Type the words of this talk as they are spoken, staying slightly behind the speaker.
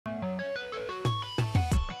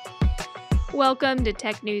Welcome to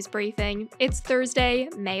Tech News Briefing. It's Thursday,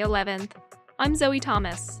 May 11th. I'm Zoe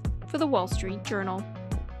Thomas for The Wall Street Journal.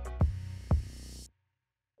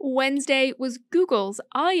 Wednesday was Google's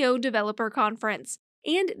I/O Developer Conference,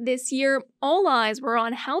 and this year, all eyes were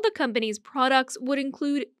on how the company's products would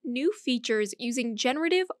include new features using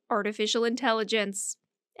generative artificial intelligence.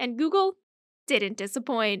 And Google didn't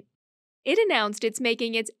disappoint. It announced it's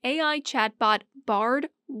making its AI chatbot, Bard,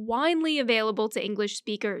 widely available to English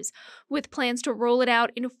speakers, with plans to roll it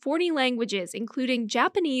out in 40 languages, including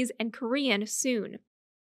Japanese and Korean, soon.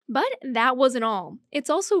 But that wasn't all.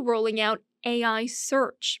 It's also rolling out AI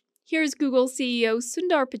search. Here's Google CEO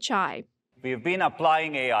Sundar Pichai. We've been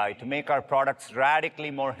applying AI to make our products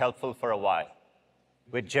radically more helpful for a while.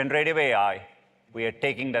 With generative AI, we are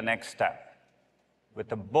taking the next step.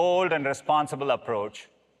 With a bold and responsible approach,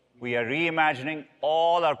 we are reimagining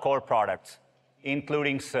all our core products,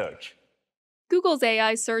 including search. Google's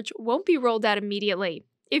AI search won't be rolled out immediately.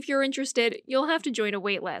 If you're interested, you'll have to join a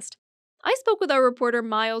waitlist. I spoke with our reporter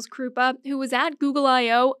Miles Kruppa, who was at Google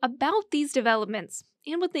I/O, about these developments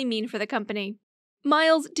and what they mean for the company.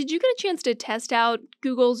 Miles, did you get a chance to test out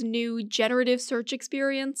Google's new generative search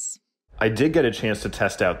experience? I did get a chance to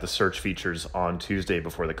test out the search features on Tuesday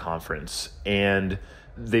before the conference, and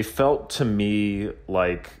they felt to me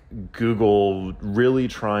like Google really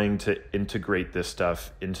trying to integrate this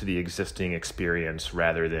stuff into the existing experience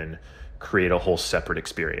rather than create a whole separate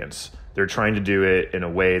experience. They're trying to do it in a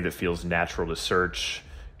way that feels natural to search,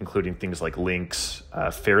 including things like links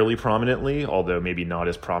fairly prominently, although maybe not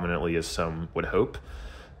as prominently as some would hope.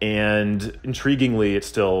 And intriguingly, it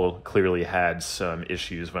still clearly had some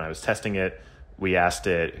issues when I was testing it. We asked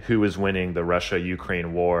it who was winning the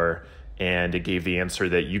Russia-Ukraine war, and it gave the answer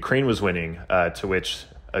that Ukraine was winning, to which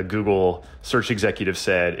a Google search executive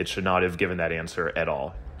said it should not have given that answer at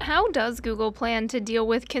all. How does Google plan to deal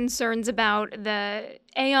with concerns about the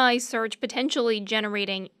AI search potentially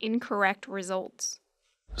generating incorrect results?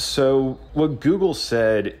 So what Google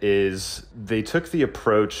said is they took the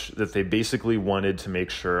approach that they basically wanted to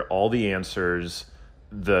make sure all the answers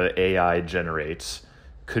the AI generates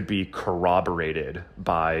could be corroborated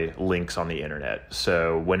by links on the internet.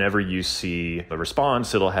 So whenever you see a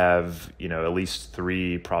response, it'll have, at least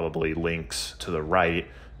 3 probably links to the right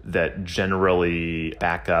that generally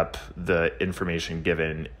back up the information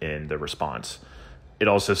given in the response. It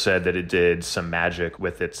also said that it did some magic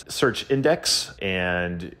with its search index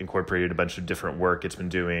and incorporated a bunch of different work it's been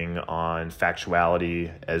doing on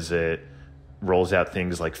factuality as it rolls out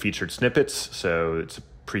things like featured snippets. So it's a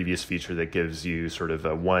previous feature that gives you sort of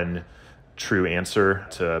a one true answer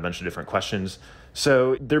to a bunch of different questions.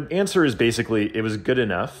 So their answer is basically, it was good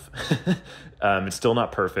enough. It's still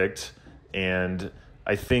not perfect. And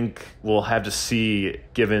I think we'll have to see,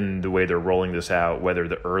 given the way they're rolling this out, whether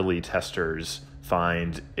the early testers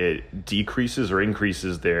find it decreases or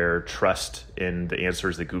increases their trust in the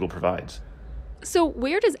answers that Google provides. So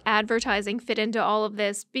where does advertising fit into all of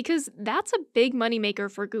this? Because that's a big moneymaker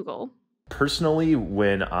for Google. Personally,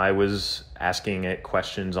 when I was asking it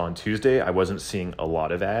questions on Tuesday, I wasn't seeing a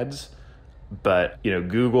lot of ads. But,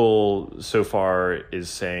 Google so far is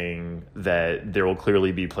saying that there will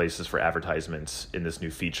clearly be places for advertisements in this new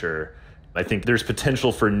feature. I think there's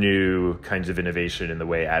potential for new kinds of innovation in the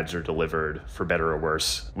way ads are delivered, for better or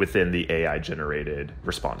worse, within the AI-generated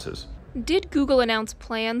responses. Did Google announce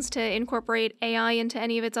plans to incorporate AI into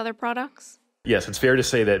any of its other products? Yes, it's fair to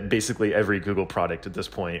say that basically every Google product at this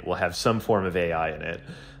point will have some form of AI in it.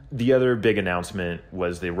 The other big announcement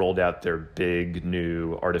was they rolled out their big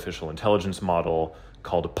new artificial intelligence model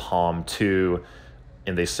called PaLM 2,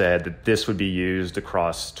 and they said that this would be used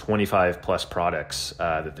across 25 plus products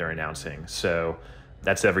that they're announcing. So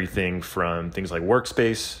that's everything from things like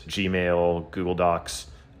Workspace, Gmail, Google Docs,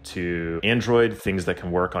 to Android, things that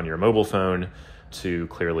can work on your mobile phone, to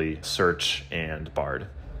clearly Search and Bard.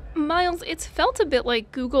 Miles, it's felt a bit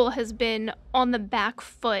like Google has been on the back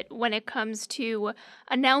foot when it comes to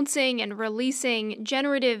announcing and releasing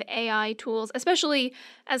generative AI tools, especially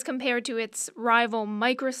as compared to its rival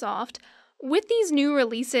Microsoft. With these new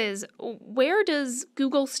releases, where does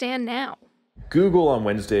Google stand now? Google on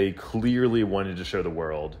Wednesday clearly wanted to show the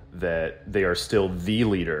world that they are still the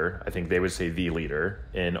leader, I think they would say the leader,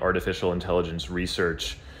 in artificial intelligence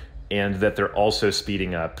research, and that they're also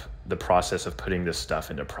speeding up the process of putting this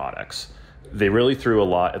stuff into products. They really threw a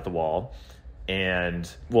lot at the wall, and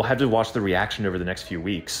we'll have to watch the reaction over the next few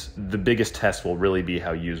weeks. The biggest test will really be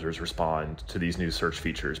how users respond to these new search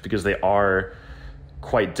features, because they are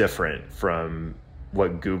quite different from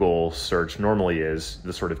what Google search normally is,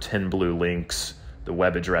 the sort of 10 blue links, the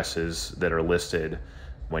web addresses that are listed.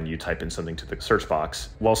 when you type in something to the search box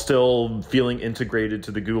while still feeling integrated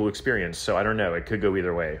to the Google experience. So I don't know, it could go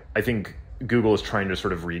either way. I think Google is trying to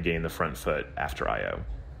sort of regain the front foot after I/O.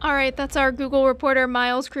 All right, that's our Google reporter,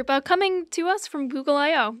 Miles Kruppa, coming to us from Google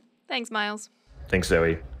I/O. Thanks, Miles. Thanks,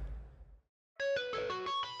 Zoe.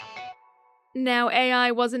 Now,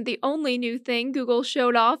 AI wasn't the only new thing Google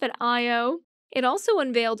showed off at I/O. It also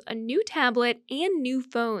unveiled a new tablet and new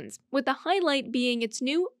phones, with the highlight being its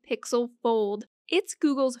new Pixel Fold. It's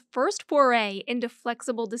Google's first foray into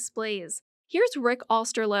flexible displays. Here's Rick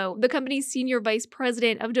Osterloh, the company's Senior Vice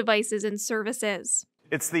President of Devices and Services.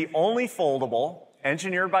 It's the only foldable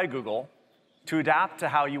engineered by Google to adapt to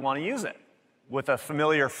how you want to use it, with a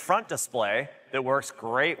familiar front display that works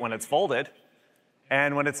great when it's folded,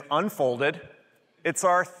 and when it's unfolded, it's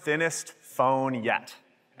our thinnest phone yet,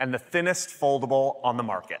 and the thinnest foldable on the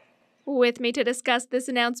market. With me to discuss this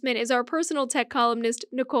announcement is our personal tech columnist,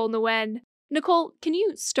 Nicole Nguyen. Nicole, can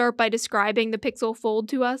you start by describing the Pixel Fold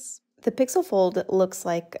to us? The Pixel Fold looks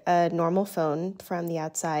like a normal phone from the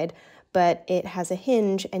outside, but it has a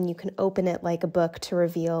hinge and you can open it like a book to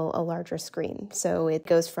reveal a larger screen. So it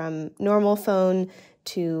goes from normal phone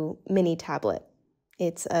to mini tablet.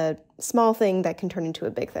 It's a small thing that can turn into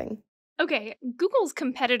a big thing. Okay, Google's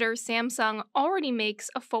competitor Samsung already makes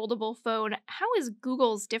a foldable phone. How is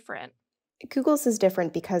Google's different? Google's is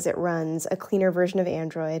different because it runs a cleaner version of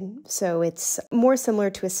Android, so it's more similar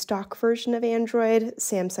to a stock version of Android.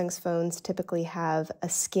 Samsung's phones typically have a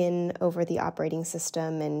skin over the operating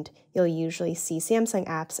system, and you'll usually see Samsung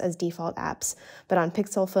apps as default apps. But on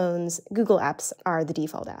Pixel phones, Google apps are the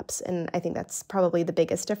default apps, and I think that's probably the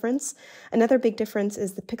biggest difference. Another big difference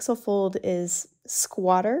is the Pixel Fold is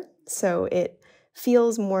squatter, so it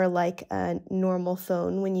feels more like a normal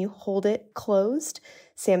phone when you hold it closed.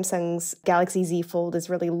 Samsung's Galaxy Z Fold is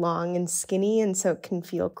really long and skinny, and so it can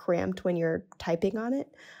feel cramped when you're typing on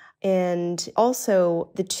it. And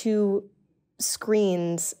also, the two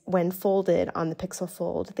screens, when folded on the Pixel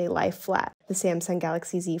Fold, they lie flat. The Samsung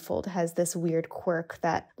Galaxy Z Fold has this weird quirk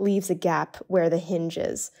that leaves a gap where the hinge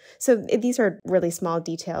is. So these are really small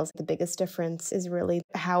details. The biggest difference is really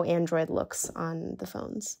how Android looks on the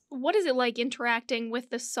phones. What is it like interacting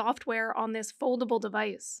with the software on this foldable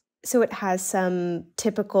device? So it has some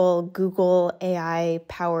typical Google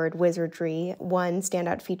AI-powered wizardry. One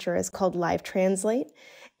standout feature is called Live Translate.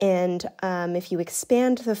 And if you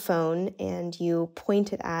expand the phone and you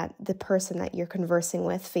point it at the person that you're conversing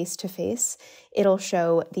with face-to-face, it'll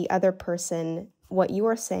show the other person what you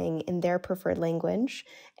are saying in their preferred language.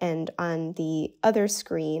 And on the other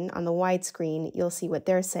screen, on the wide screen, you'll see what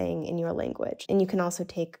they're saying in your language. And you can also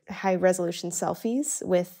take high-resolution selfies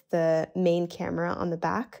with the main camera on the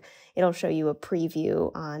back. It'll show you a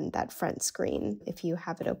preview on that front screen if you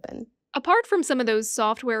have it open. Apart from some of those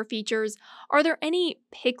software features, are there any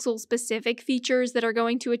Pixel-specific features that are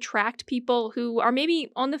going to attract people who are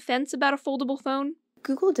maybe on the fence about a foldable phone?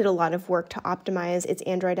 Google did a lot of work to optimize its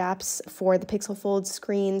Android apps for the Pixel Fold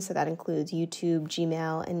screen, so that includes YouTube,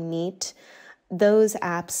 Gmail, and Meet. Those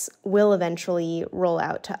apps will eventually roll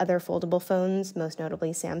out to other foldable phones, most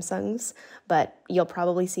notably Samsung's, but you'll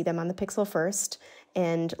probably see them on the Pixel first,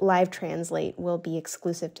 and Live Translate will be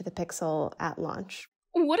exclusive to the Pixel at launch.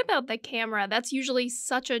 What about the camera? That's usually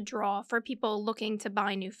such a draw for people looking to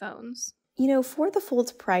buy new phones. You know, for the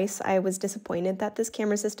Fold's price, I was disappointed that this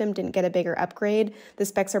camera system didn't get a bigger upgrade. The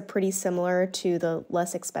specs are pretty similar to the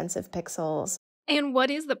less expensive Pixels. And what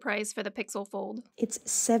is the price for the Pixel Fold? It's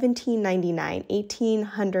 $1,799,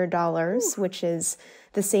 $1,800, which is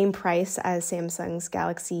the same price as Samsung's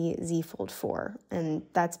Galaxy Z Fold 4. And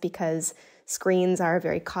that's because screens are a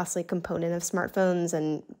very costly component of smartphones,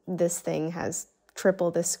 and this thing has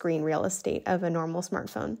triple the screen real estate of a normal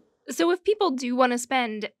smartphone. So if people do want to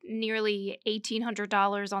spend nearly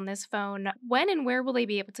 $1,800 on this phone, when and where will they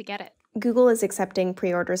be able to get it? Google is accepting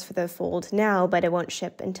pre-orders for the Fold now, but it won't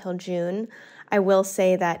ship until June. I will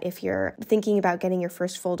say that if you're thinking about getting your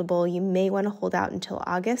first foldable, you may want to hold out until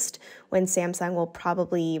August, when Samsung will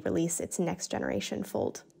probably release its next generation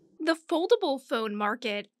Fold. The foldable phone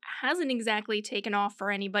market hasn't exactly taken off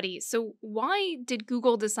for anybody, so why did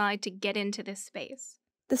Google decide to get into this space?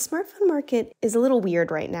 The smartphone market is a little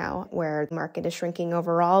weird right now, where the market is shrinking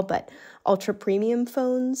overall, but ultra-premium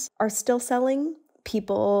phones are still selling.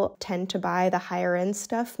 People tend to buy the higher-end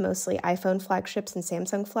stuff, mostly iPhone flagships and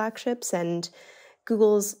Samsung flagships, and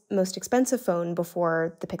Google's most expensive phone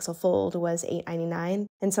before the Pixel Fold was $899.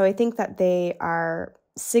 And so I think that they are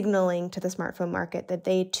signaling to the smartphone market that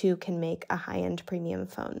they too can make a high-end premium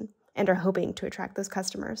phone and are hoping to attract those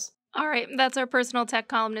customers. All right, that's our personal tech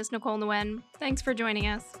columnist, Nicole Nguyen. Thanks for joining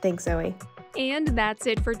us. Thanks, Zoe. And that's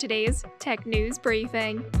it for today's Tech News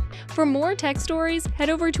Briefing. For more tech stories, head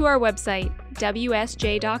over to our website,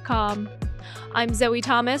 WSJ.com. I'm Zoe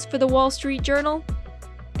Thomas for the Wall Street Journal.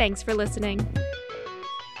 Thanks for listening.